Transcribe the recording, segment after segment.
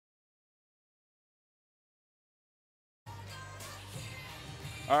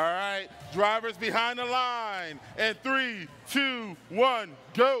All right, drivers behind the line. And 3, 2, 1,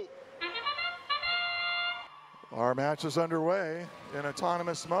 go. Our match is underway in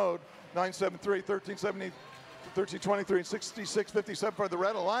autonomous mode. 973, 1370, 1323, and 6657 for the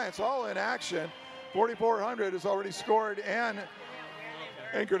Red Alliance, all in action. 4400 has already scored and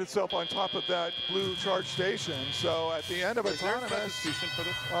anchored itself on top of that blue charge station. So at the end of autonomous, For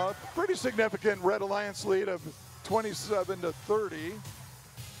this? pretty significant Red Alliance lead of 27-30.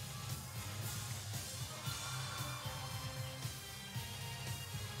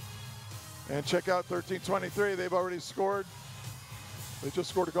 And check out 1323, they've already scored. They just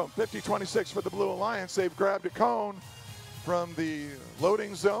scored a cone. 50-26 for the Blue Alliance. They've grabbed a cone from the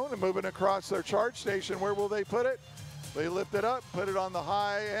loading zone and moving across their charge station. Where will they put it? They lift it up, put it on the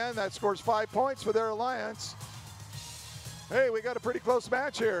high end. That scores 5 points for their alliance. Hey, we got a pretty close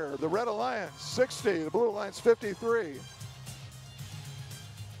match here. The Red Alliance 60, the Blue Alliance 53.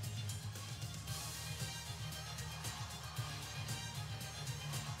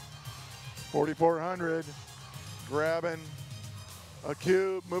 .4400 grabbing a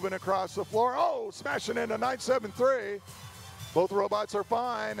cube, moving across the floor. Oh, smashing into 973. Both robots are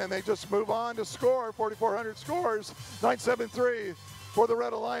fine, and they just move on to score. 4400 scores. 973 for the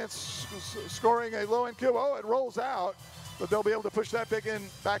Red Alliance, scoring a low-end cube. Oh, it rolls out, but they'll be able to push that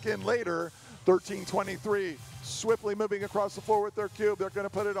back in later. 1323 swiftly moving across the floor with their cube. They're going to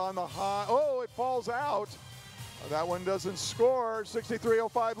put it on the high. Oh, it falls out. That one doesn't score.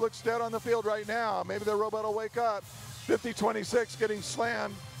 6305 looks dead on the field right now. Maybe their robot will wake up. 50-26 getting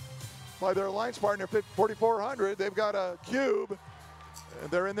slammed by their alliance partner, 4400. They've got a cube.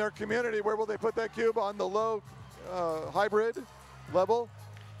 They're in their community. Where will they put that cube? On the low hybrid level.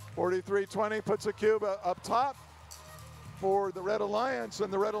 4320 puts a cube up top for the Red Alliance,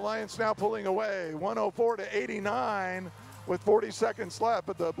 and the Red Alliance now pulling away. 104-89 with 40 seconds left,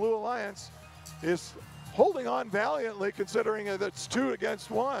 but the Blue Alliance is holding on valiantly, considering that it's 2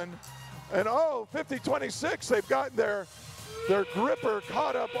 against 1. And oh, 50-26, they've gotten their gripper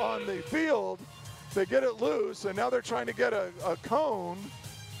caught up on the field. They get it loose, and now they're trying to get a cone,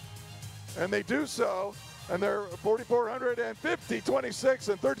 and they do so. And they're 4400 and 50-26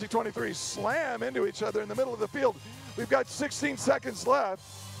 and 13-23 slam into each other in the middle of the field. We've got 16 seconds left.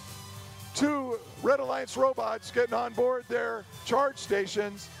 2 Red Alliance robots getting on board their charge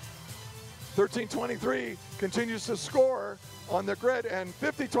stations. 1323 continues to score on the grid, and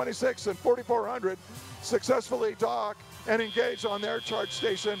 50-26 and 4400 successfully dock and engage on their charge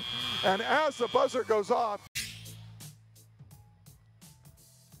station. And as the buzzer goes off,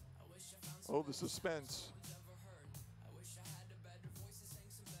 oh, the suspense.